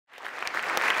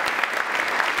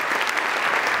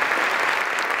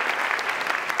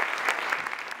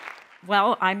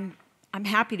Well, I'm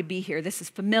happy to be here. This is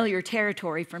familiar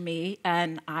territory for me,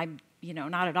 and I'm,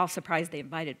 not at all surprised they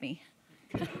invited me.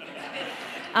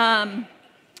 I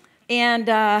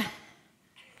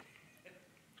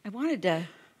wanted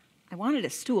a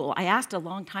stool. I asked a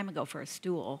long time ago for a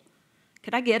stool.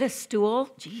 Could I get a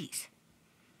stool? Jeez.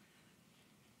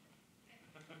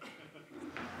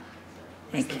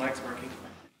 Is the mic's working?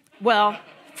 Well,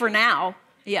 for now,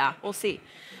 yeah, we'll see.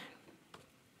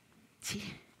 Gee,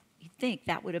 you'd think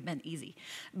that would have been easy.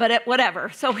 But whatever.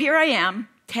 So here I am.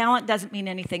 Talent doesn't mean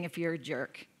anything if you're a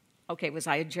jerk. Okay, was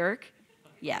I a jerk?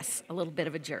 Yes, a little bit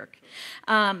of a jerk.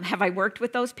 Have I worked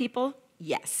with those people?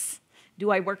 Yes.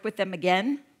 Do I work with them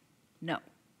again? No.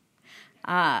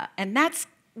 And that's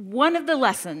one of the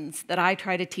lessons that I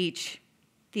try to teach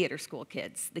theater school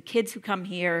kids, the kids who come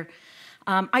here.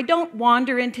 I don't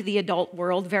wander into the adult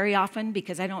world very often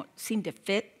because I don't seem to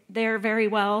fit there very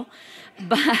well,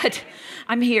 but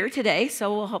I'm here today,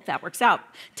 so we'll hope that works out.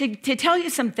 To tell you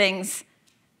some things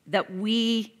that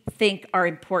we think are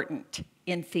important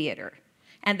in theater,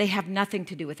 and they have nothing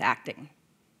to do with acting.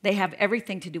 They have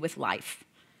everything to do with life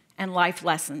and life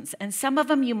lessons, and some of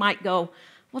them you might go,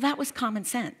 well, that was common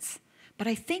sense, but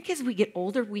I think as we get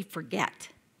older, we forget.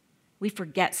 We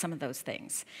forget some of those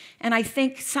things. And I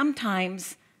think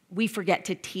sometimes we forget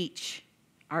to teach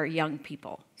our young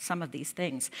people some of these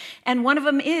things. And one of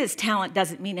them is talent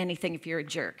doesn't mean anything if you're a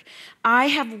jerk. I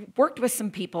have worked with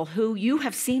some people who you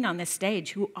have seen on this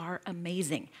stage who are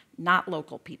amazing, not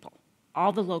local people.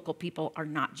 All the local people are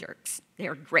not jerks.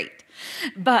 They're great.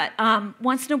 But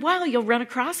once in a while, you'll run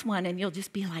across one and you'll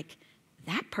just be like,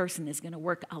 that person is going to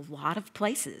work a lot of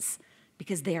places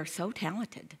because they are so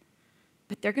talented.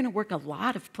 But they're going to work a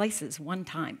lot of places one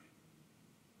time.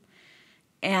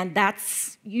 And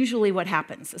that's usually what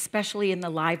happens, especially in the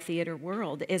live theater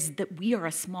world, is that we are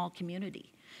a small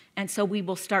community. And so we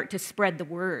will start to spread the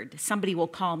word. Somebody will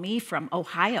call me from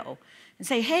Ohio and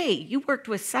say, hey, you worked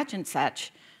with such and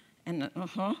such. And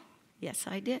yes,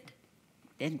 I did.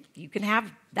 And you can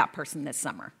have that person this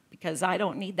summer because I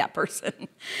don't need that person.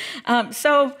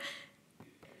 So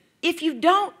if you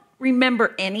don't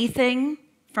remember anything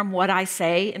from what I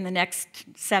say in the next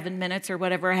 7 minutes or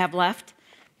whatever I have left,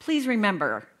 please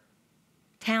remember,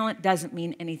 talent doesn't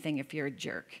mean anything if you're a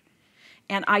jerk.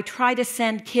 And I try to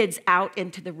send kids out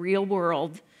into the real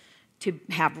world to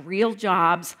have real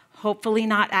jobs, hopefully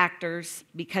not actors,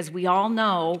 because we all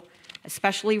know,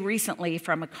 especially recently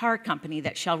from a car company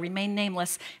that shall remain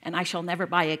nameless and I shall never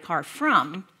buy a car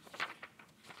from,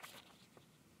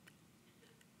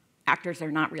 actors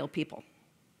are not real people,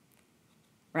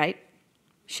 right?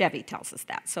 Chevy tells us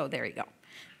that, so there you go.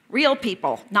 Real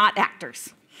people, not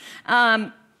actors.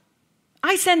 I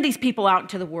send these people out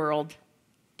into the world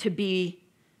to be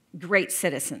great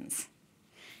citizens.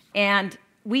 And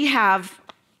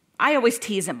I always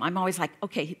tease them. I'm always like,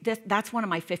 okay, that's one of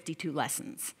my 52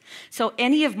 lessons. So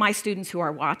any of my students who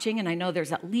are watching, and I know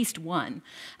there's at least one,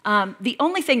 the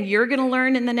only thing you're going to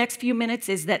learn in the next few minutes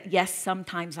is that, yes,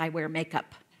 sometimes I wear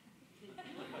makeup.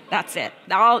 That's it.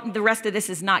 The rest of this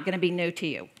is not going to be new to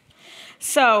you.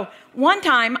 So one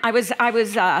time I was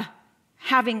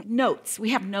having notes. We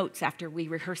have notes after we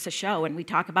rehearse a show, and we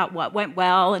talk about what went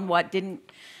well and what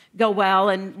didn't go well.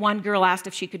 And one girl asked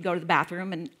if she could go to the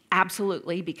bathroom, and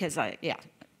absolutely, because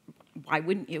why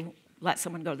wouldn't you let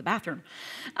someone go to the bathroom?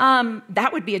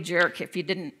 That would be a jerk if you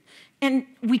didn't. And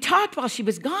we talked while she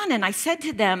was gone, and I said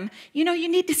to them, you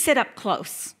need to sit up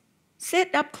close.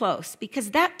 Sit up close, because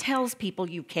that tells people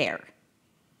you care.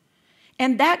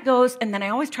 And that goes, and then I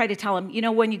always try to tell them,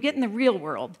 when you get in the real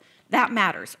world, that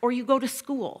matters. Or you go to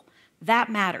school,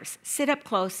 that matters. Sit up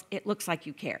close, it looks like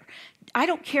you care. I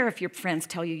don't care if your friends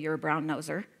tell you you're a brown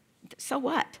noser. So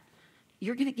what?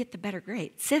 You're going to get the better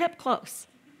grade. Sit up close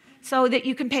so that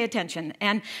you can pay attention.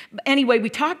 And anyway, we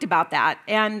talked about that,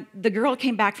 and the girl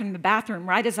came back from the bathroom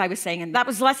right as I was saying, and that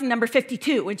was lesson number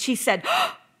 52, and she said,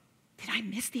 oh, did I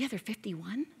miss the other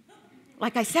 51?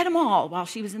 Like I said them all while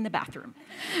she was in the bathroom.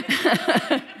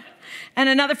 And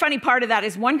another funny part of that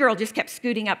is one girl just kept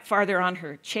scooting up farther on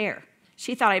her chair.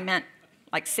 She thought I meant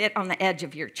like sit on the edge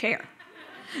of your chair.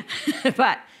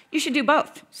 But you should do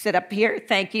both. Sit up here,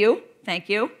 thank you, thank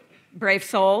you. Brave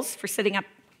souls for sitting up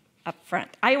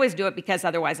front. I always do it because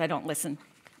otherwise I don't listen.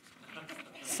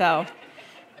 So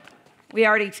we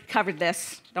already covered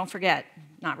this. Don't forget,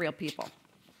 not real people.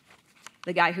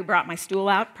 The guy who brought my stool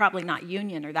out, probably not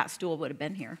union, or that stool would have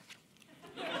been here.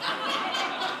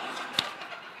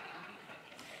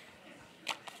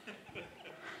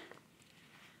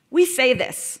 We say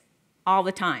this all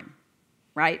the time,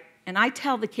 right? And I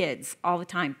tell the kids all the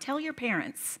time, tell your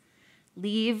parents,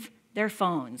 leave their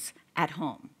phones at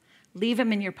home. Leave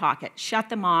them in your pocket. Shut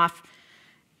them off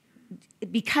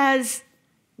because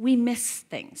we miss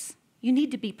things. You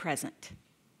need to be present.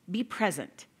 Be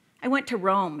present. I went to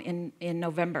Rome in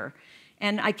November,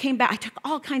 and I came back. I took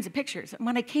all kinds of pictures. And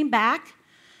when I came back,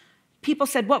 people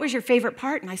said, what was your favorite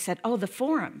part? And I said, oh, the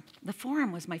Forum. The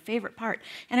Forum was my favorite part.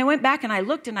 And I went back and I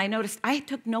looked and I noticed I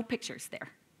took no pictures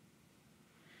there.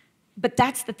 But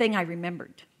that's the thing I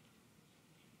remembered.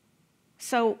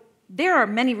 So there are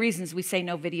many reasons we say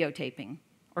no videotaping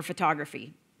or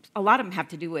photography. A lot of them have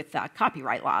to do with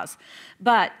copyright laws.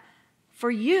 But for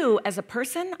you as a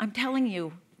person, I'm telling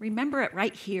you, remember it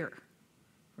right here.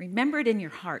 Remember it in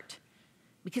your heart,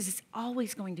 because it's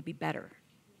always going to be better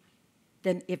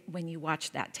than when you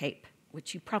watch that tape,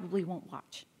 which you probably won't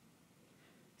watch.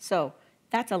 So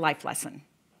that's a life lesson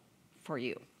for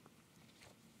you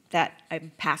that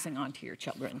I'm passing on to your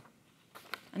children.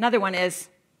 Another one is,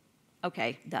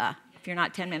 okay, duh, if you're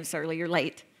not 10 minutes early, you're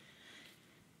late.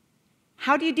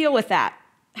 How do you deal with that?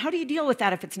 How do you deal with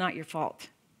that if it's not your fault?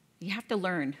 You have to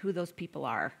learn who those people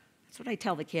are. That's what I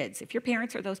tell the kids. If your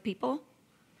parents are those people,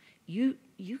 you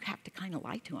have to kind of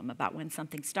lie to them about when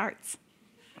something starts,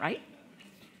 right?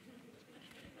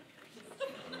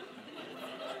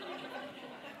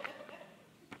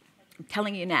 I'm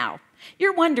telling you now.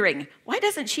 You're wondering, why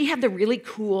doesn't she have the really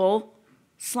cool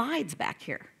slides back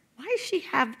here? Why does she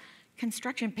have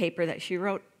construction paper that she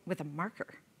wrote with a marker?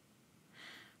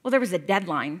 Well, there was a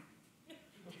deadline.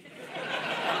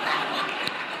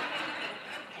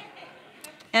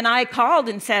 And I called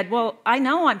and said, well, I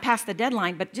know I'm past the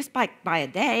deadline, but just by a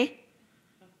day.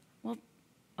 Well,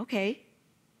 okay,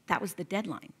 that was the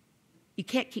deadline. You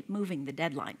can't keep moving the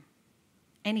deadline,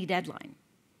 any deadline.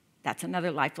 That's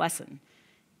another life lesson.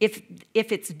 If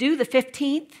it's due the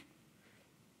 15th,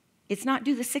 it's not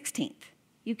due the 16th.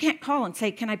 You can't call and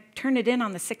say, can I turn it in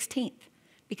on the 16th?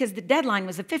 Because the deadline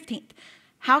was the 15th.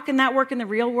 How can that work in the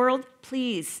real world?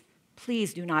 Please,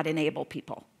 please do not enable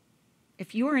people.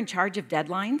 If you are in charge of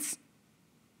deadlines,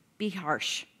 be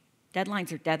harsh.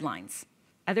 Deadlines are deadlines.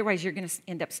 Otherwise, you're going to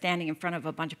end up standing in front of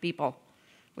a bunch of people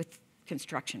with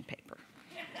construction paper.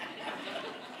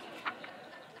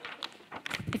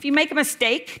 If you make a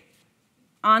mistake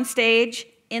on stage,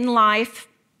 in life,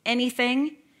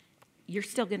 anything, you're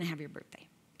still going to have your birthday.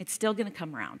 It's still going to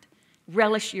come around.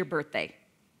 Relish your birthday.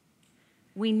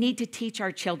 We need to teach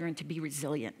our children to be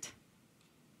resilient.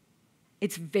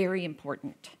 It's very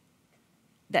important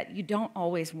that you don't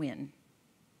always win.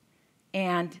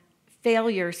 And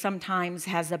failure sometimes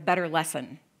has a better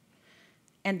lesson.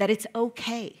 And that it's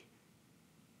okay.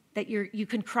 That you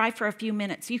can cry for a few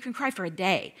minutes. You can cry for a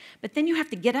day. But then you have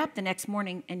to get up the next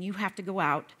morning and you have to go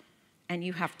out and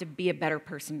you have to be a better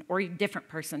person or a different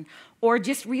person. Or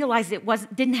just realize it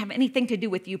didn't have anything to do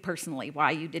with you personally,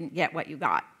 why you didn't get what you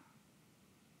got.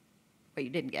 What you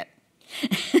didn't get.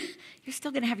 You're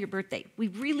still going to have your birthday. We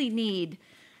really need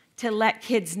to let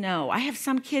kids know. I have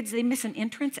some kids, they miss an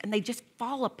entrance and they just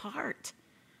fall apart.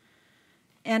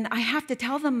 And I have to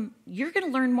tell them, you're going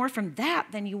to learn more from that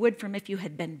than you would from if you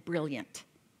had been brilliant.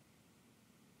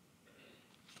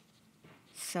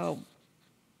 So,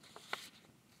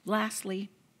 lastly,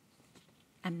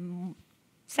 and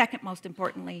second most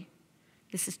importantly,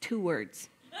 this is 2 words.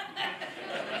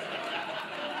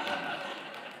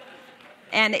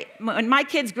 And when my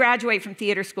kids graduate from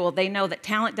theater school, they know that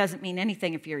talent doesn't mean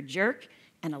anything if you're a jerk,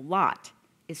 and a lot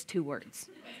is 2 words.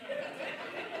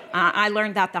 I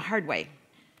learned that the hard way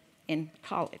in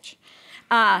college.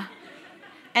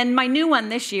 And my new one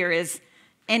this year is,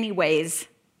 anyways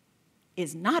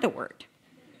is not a word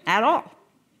at all.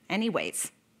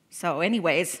 Anyways. So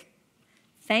anyways,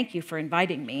 thank you for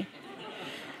inviting me.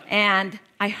 And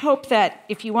I hope that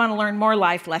if you want to learn more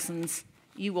life lessons,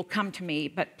 you will come to me,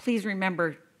 but please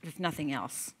remember, if nothing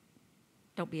else,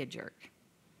 don't be a jerk.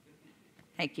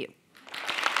 Thank you.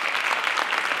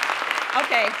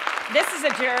 Okay, this is a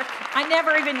jerk. I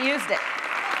never even used it.